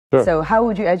Sure. So how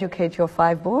would you educate your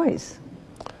 5 boys?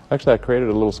 Actually, I created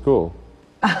a little school.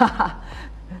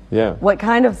 Yeah. What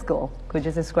kind of school? Could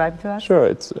you describe to us? Sure.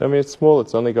 I mean, it's small.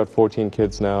 It's only got 14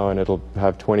 kids now, and it'll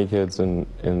have 20 kids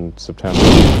in September.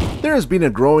 There has been a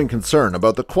growing concern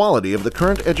about the quality of the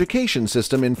current education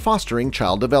system in fostering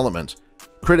child development.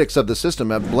 Critics of the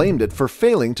system have blamed it for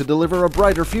failing to deliver a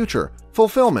brighter future,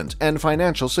 fulfillment, and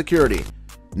financial security.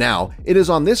 Now, it is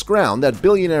on this ground that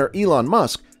billionaire Elon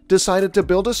Musk decided to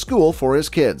build a school for his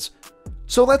kids.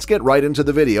 So let's get right into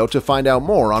the video to find out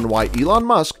more on why Elon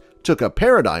Musk took a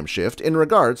paradigm shift in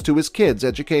regards to his kids'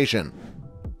 education.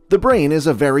 The brain is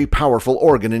a very powerful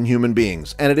organ in human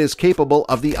beings, and it is capable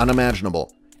of the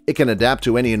unimaginable. It can adapt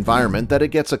to any environment that it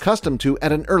gets accustomed to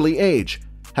at an early age.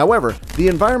 However, the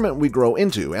environment we grow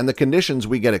into and the conditions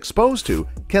we get exposed to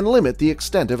can limit the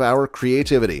extent of our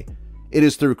creativity. It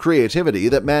is through creativity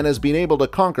that man has been able to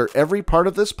conquer every part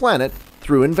of this planet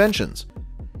through inventions.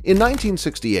 In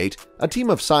 1968, a team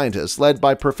of scientists led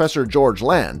by Professor George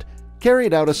Land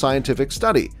carried out a scientific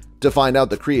study to find out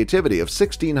the creativity of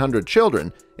 1,600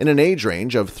 children in an age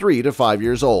range of 3 to 5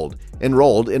 years old,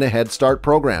 enrolled in a Head Start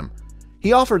program.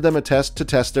 He offered them a test to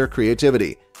test their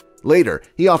creativity. Later,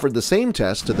 he offered the same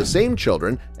test to the same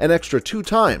children an extra 2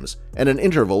 times and an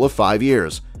interval of 5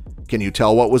 years. Can you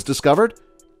tell what was discovered?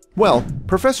 Well,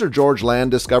 Professor George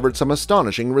Land discovered some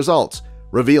astonishing results,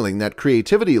 revealing that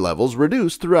creativity levels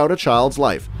reduced throughout a child's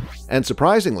life. And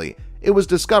surprisingly, it was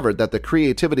discovered that the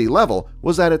creativity level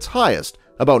was at its highest,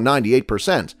 about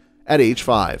 98%, at age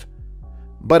 5.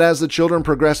 But as the children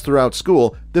progress throughout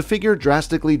school, the figure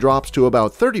drastically drops to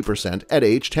about 30% at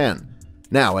age 10.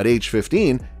 Now, at age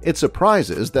 15, it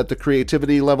surprises that the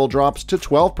creativity level drops to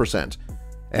 12%.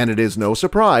 And it is no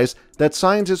surprise that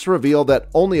scientists reveal that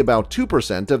only about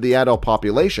 2% of the adult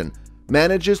population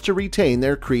manages to retain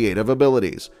their creative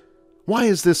abilities. Why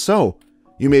is this so?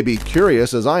 You may be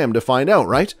curious as I am to find out,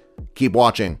 right? Keep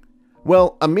watching.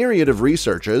 Well, a myriad of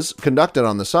researches conducted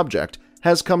on the subject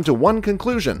has come to one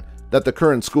conclusion, that the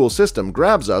current school system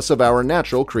grabs us of our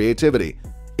natural creativity.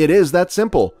 It is that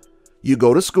simple. You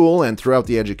go to school and throughout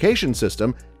the education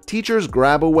system, teachers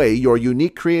grab away your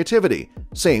unique creativity,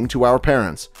 same to our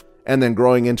parents. And then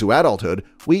growing into adulthood,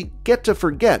 we get to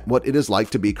forget what it is like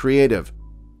to be creative.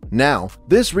 Now,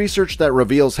 this research that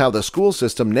reveals how the school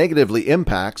system negatively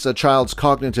impacts a child's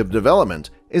cognitive development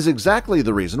is exactly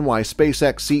the reason why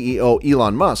SpaceX CEO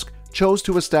Elon Musk chose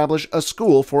to establish a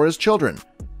school for his children.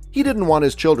 He didn't want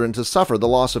his children to suffer the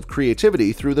loss of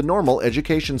creativity through the normal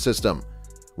education system.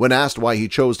 When asked why he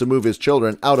chose to move his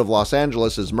children out of Los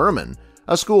Angeles' Merman,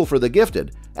 a school for the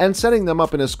gifted, and setting them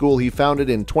up in a school he founded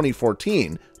in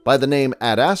 2014 by the name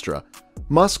Ad Astra,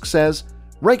 Musk says,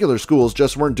 "Regular schools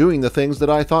just weren't doing the things that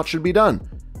I thought should be done."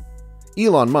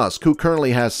 Elon Musk, who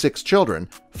currently has 6 children,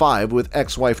 5 with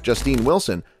ex-wife Justine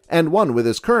Wilson and 1 with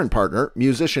his current partner,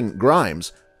 musician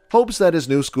Grimes, hopes that his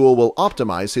new school will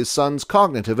optimize his son's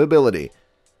cognitive ability.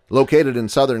 Located in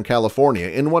Southern California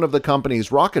in one of the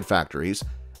company's rocket factories,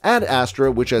 Ad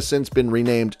Astra, which has since been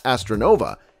renamed Astra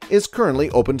Nova, is currently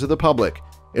open to the public,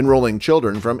 enrolling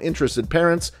children from interested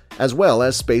parents as well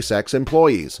as SpaceX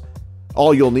employees.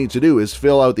 All you'll need to do is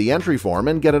fill out the entry form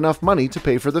and get enough money to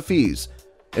pay for the fees.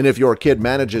 And if your kid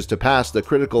manages to pass the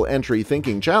critical entry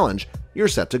thinking challenge, you're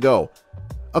set to go.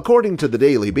 According to the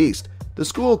Daily Beast, the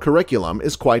school curriculum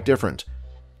is quite different.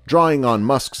 Drawing on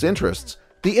Musk's interests,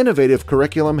 the innovative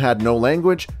curriculum had no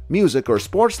language, music, or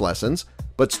sports lessons,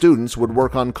 but students would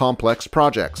work on complex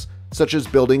projects, such as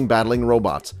building battling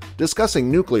robots,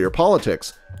 discussing nuclear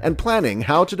politics, and planning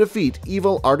how to defeat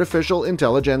evil artificial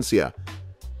intelligentsia.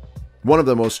 One of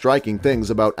the most striking things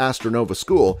about Astra Nova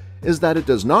School is that it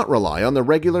does not rely on the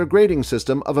regular grading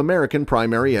system of American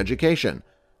primary education.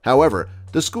 However,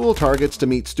 the school targets to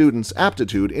meet students'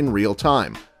 aptitude in real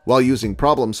time, while using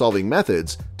problem-solving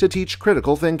methods to teach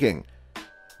critical thinking.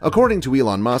 According to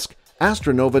Elon Musk,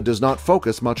 Astra Nova does not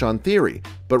focus much on theory,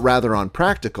 but rather on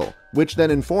practical, which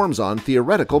then informs on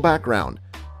theoretical background.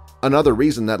 Another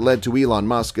reason that led to Elon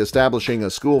Musk establishing a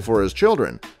school for his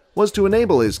children was to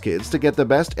enable his kids to get the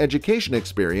best education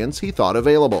experience he thought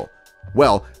available.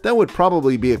 Well, that would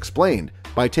probably be explained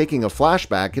by taking a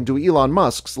flashback into Elon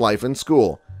Musk's life in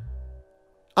school.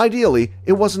 Ideally,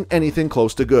 it wasn't anything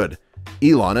close to good.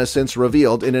 Elon has since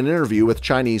revealed in an interview with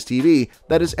Chinese TV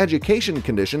that his education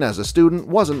condition as a student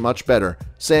wasn't much better,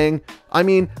 saying,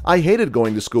 I hated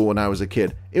going to school when I was a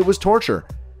kid. It was torture."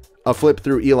 A flip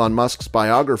through Elon Musk's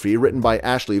biography written by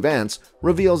Ashley Vance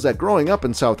reveals that growing up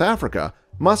in South Africa,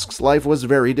 Musk's life was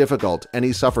very difficult and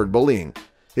he suffered bullying.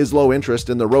 His low interest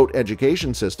in the rote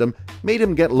education system made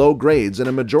him get low grades in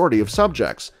a majority of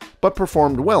subjects, but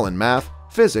performed well in math,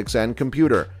 physics, and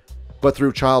computer, But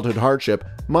through childhood hardship,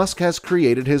 Musk has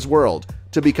created his world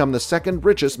to become the second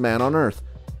richest man on Earth.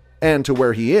 And to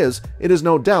where he is, it is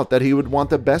no doubt that he would want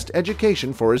the best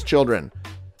education for his children.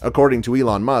 According to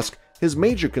Elon Musk, his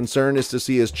major concern is to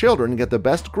see his children get the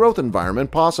best growth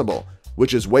environment possible,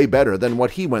 which is way better than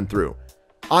what he went through.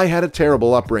 I had a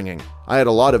terrible upbringing. I had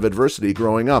a lot of adversity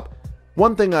growing up.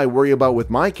 One thing I worry about with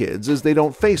my kids is they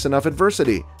don't face enough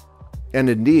adversity. And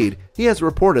indeed, he has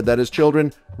reported that his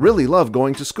children really love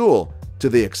going to school, to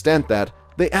the extent that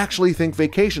they actually think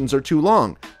vacations are too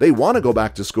long. They want to go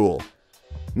back to school.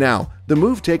 Now, the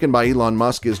move taken by Elon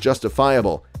Musk is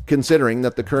justifiable, considering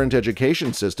that the current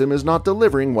education system is not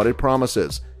delivering what it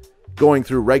promises. Going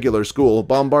through regular school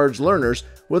bombards learners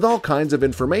with all kinds of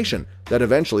information that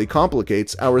eventually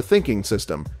complicates our thinking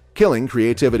system, killing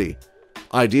creativity.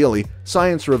 Ideally,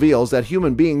 science reveals that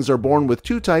human beings are born with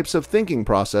two types of thinking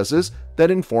processes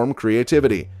that inform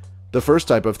creativity. The first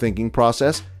type of thinking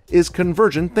process is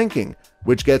convergent thinking,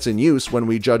 which gets in use when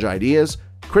we judge ideas,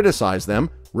 criticize them,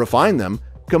 refine them,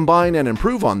 combine and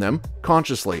improve on them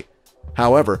consciously.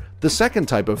 However, the second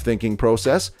type of thinking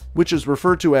process, which is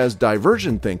referred to as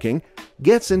divergent thinking,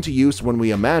 gets into use when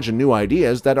we imagine new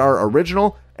ideas that are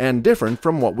original and different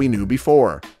from what we knew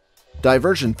before.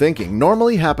 Divergent thinking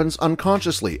normally happens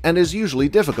unconsciously and is usually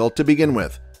difficult to begin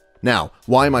with. Now,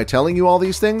 why am I telling you all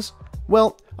these things?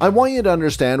 Well, I want you to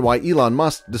understand why Elon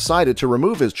Musk decided to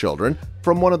remove his children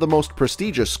from one of the most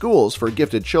prestigious schools for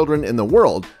gifted children in the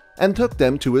world and took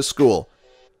them to his school.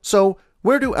 So,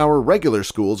 where do our regular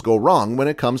schools go wrong when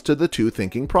it comes to the two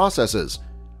thinking processes?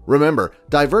 Remember,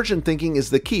 divergent thinking is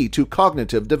the key to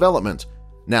cognitive development.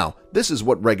 Now, this is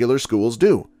what regular schools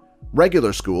do.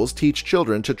 Regular schools teach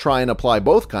children to try and apply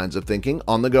both kinds of thinking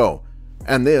on the go.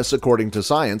 And this, according to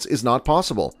science, is not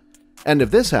possible. And if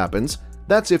this happens,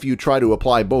 that's if you try to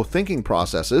apply both thinking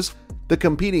processes, the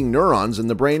competing neurons in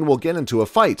the brain will get into a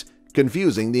fight,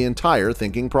 confusing the entire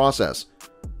thinking process.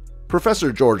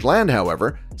 Professor George Land,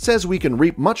 however, says we can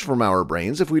reap much from our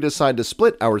brains if we decide to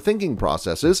split our thinking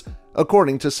processes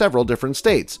according to several different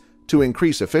states to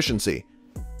increase efficiency.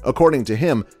 According to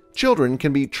him, children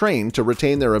can be trained to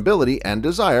retain their ability and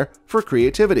desire for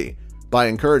creativity by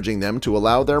encouraging them to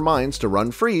allow their minds to run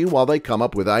free while they come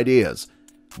up with ideas.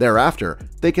 Thereafter,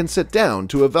 they can sit down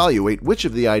to evaluate which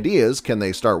of the ideas can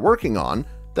they start working on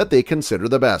that they consider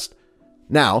the best.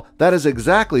 Now, that is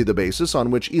exactly the basis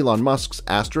on which Elon Musk's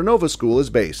Astra Nova school is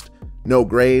based. No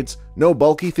grades, no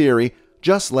bulky theory,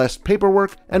 just less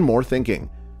paperwork and more thinking.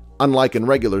 Unlike in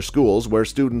regular schools where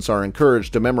students are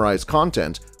encouraged to memorize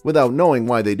content without knowing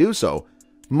why they do so,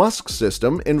 Musk's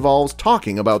system involves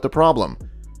talking about the problem.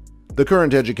 The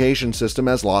current education system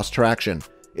has lost traction.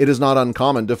 It is not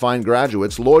uncommon to find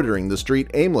graduates loitering the street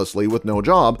aimlessly with no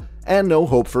job and no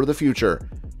hope for the future.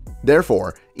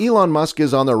 Therefore, Elon Musk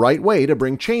is on the right way to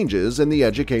bring changes in the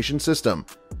education system.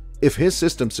 If his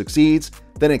system succeeds,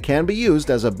 then it can be used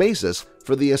as a basis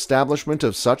for the establishment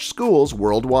of such schools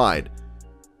worldwide.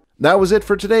 That was it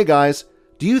for today, guys.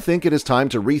 Do you think it is time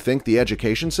to rethink the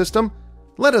education system?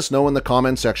 Let us know in the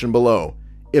comment section below.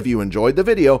 If you enjoyed the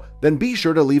video, then be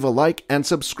sure to leave a like and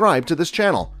subscribe to this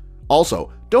channel.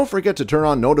 Also, don't forget to turn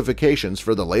on notifications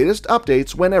for the latest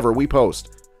updates whenever we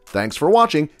post. Thanks for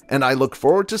watching, and I look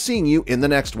forward to seeing you in the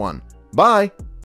next one. Bye!